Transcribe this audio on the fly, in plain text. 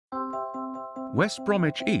West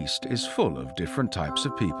Bromwich East is full of different types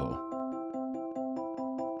of people.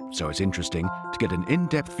 So it's interesting to get an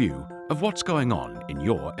in-depth view of what's going on in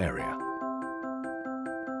your area.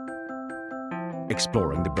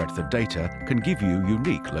 Exploring the breadth of data can give you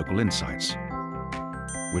unique local insights,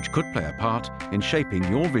 which could play a part in shaping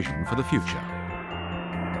your vision for the future.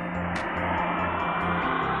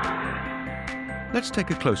 Let's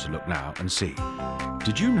take a closer look now and see.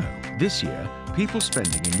 Did you know this year people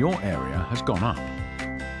spending in your area has gone up?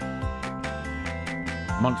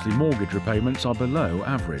 Monthly mortgage repayments are below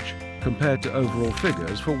average compared to overall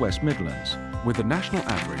figures for West Midlands, with the national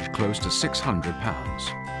average close to £600.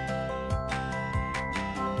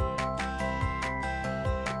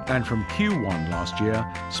 And from Q1 last year,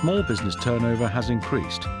 small business turnover has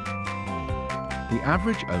increased. The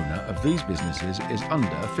average owner of these businesses is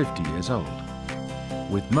under 50 years old,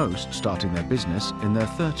 with most starting their business in their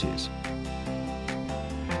 30s.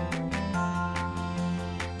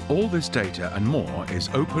 All this data and more is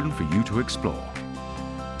open for you to explore.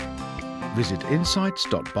 Visit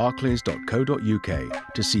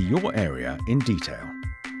insights.barclays.co.uk to see your area in detail.